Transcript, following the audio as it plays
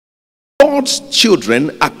God's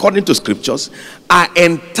children, according to scriptures, are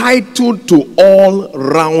entitled to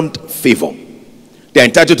all-round favor. They are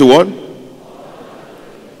entitled to what?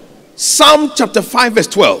 Psalm chapter 5 verse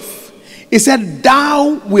 12. It said,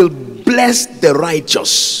 thou will bless the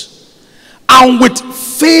righteous, and with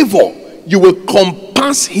favor you will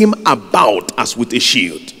compass him about as with a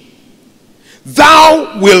shield.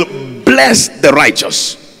 Thou will bless the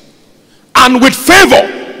righteous, and with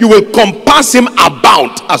favor you will compass him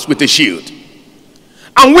about as with a shield.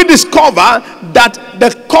 And we discover that the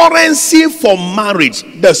currency for marriage,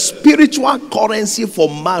 the spiritual currency for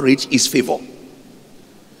marriage, is favor.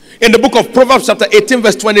 In the book of Proverbs chapter 18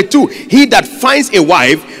 verse 22, he that finds a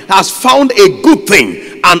wife has found a good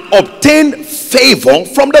thing and obtained favor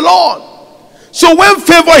from the Lord. So when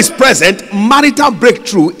favor is present, marital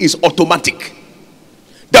breakthrough is automatic.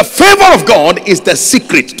 The favor of God is the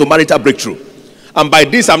secret to marital breakthrough. And by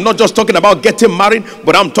this, I'm not just talking about getting married,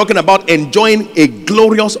 but I'm talking about enjoying a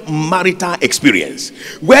glorious marital experience,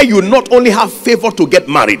 where you not only have favor to get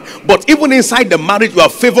married, but even inside the marriage, you are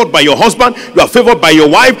favored by your husband, you are favored by your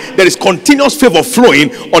wife. There is continuous favor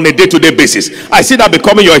flowing on a day-to-day basis. I see that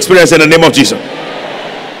becoming your experience in the name of Jesus.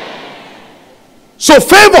 So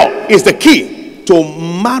favor is the key to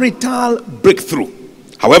marital breakthrough.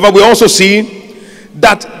 However, we also see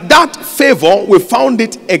that favor, we found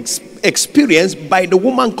it experienced by the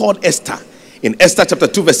woman called Esther in Esther chapter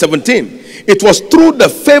 2 verse 17. It was through the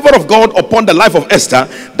favor of God upon the life of Esther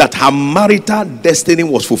that her marital destiny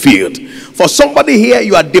was fulfilled. For somebody here,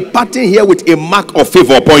 you are departing here with a mark of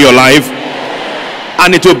favor upon your life,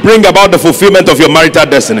 and it will bring about the fulfillment of your marital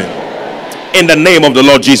destiny in the name of the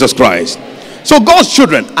Lord Jesus Christ. So God's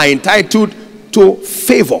children are entitled to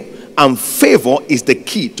favor, and favor is the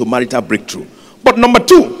key to marital breakthrough. But number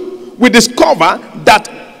two, we discover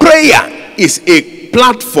that prayer is a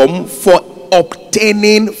platform for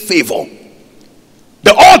obtaining favor.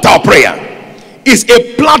 The altar of prayer is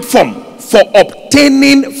a platform for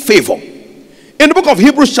obtaining favor. In the book of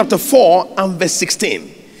Hebrews chapter 4 and verse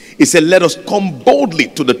 16, it said, let us come boldly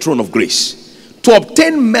to the throne of grace to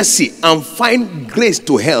obtain mercy and find grace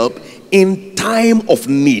to help in time of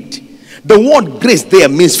need. The word grace there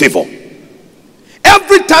means favor.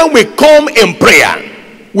 Every time we come in prayer,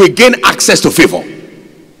 we gain access to favor.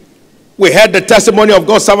 We heard the testimony of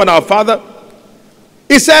God's servant, our father.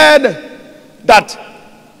 He said that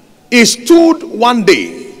he stood one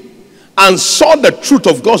day and saw the truth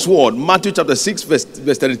of God's word. Matthew chapter 6 verse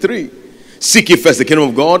 33. Seek ye first the kingdom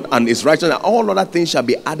of God and his righteousness, and all other things shall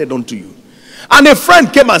be added unto you. And a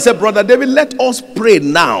friend came and said, brother David, let us pray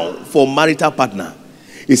now for marital partner.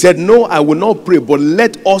 He said, no, I will not pray, but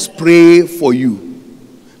let us pray for you.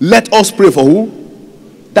 Let us pray for who?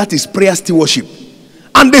 That is prayer stewardship.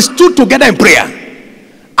 And they stood together in prayer.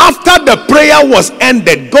 After the prayer was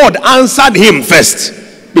ended, God answered him first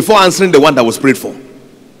before answering the one that was prayed for.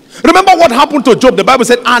 Remember what happened to Job? The Bible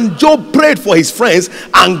said, and Job prayed for his friends,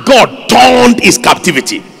 and God turned his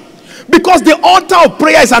captivity. Because the altar of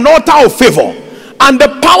prayer is an altar of favor. And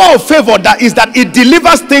the power of favor that is that it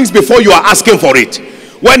delivers things before you are asking for it.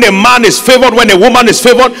 When a man is favored, when a woman is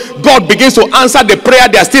favored, God begins to answer the prayer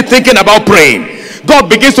they are still thinking about praying.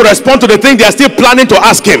 God begins to respond to the thing they are still planning to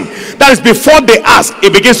ask him. That is, before they ask,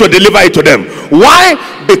 he begins to deliver it to them. Why?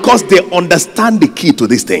 Because they understand the key to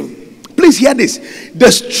this thing. Please hear this.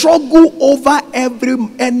 The struggle over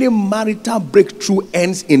any marital breakthrough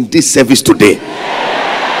ends in this service today.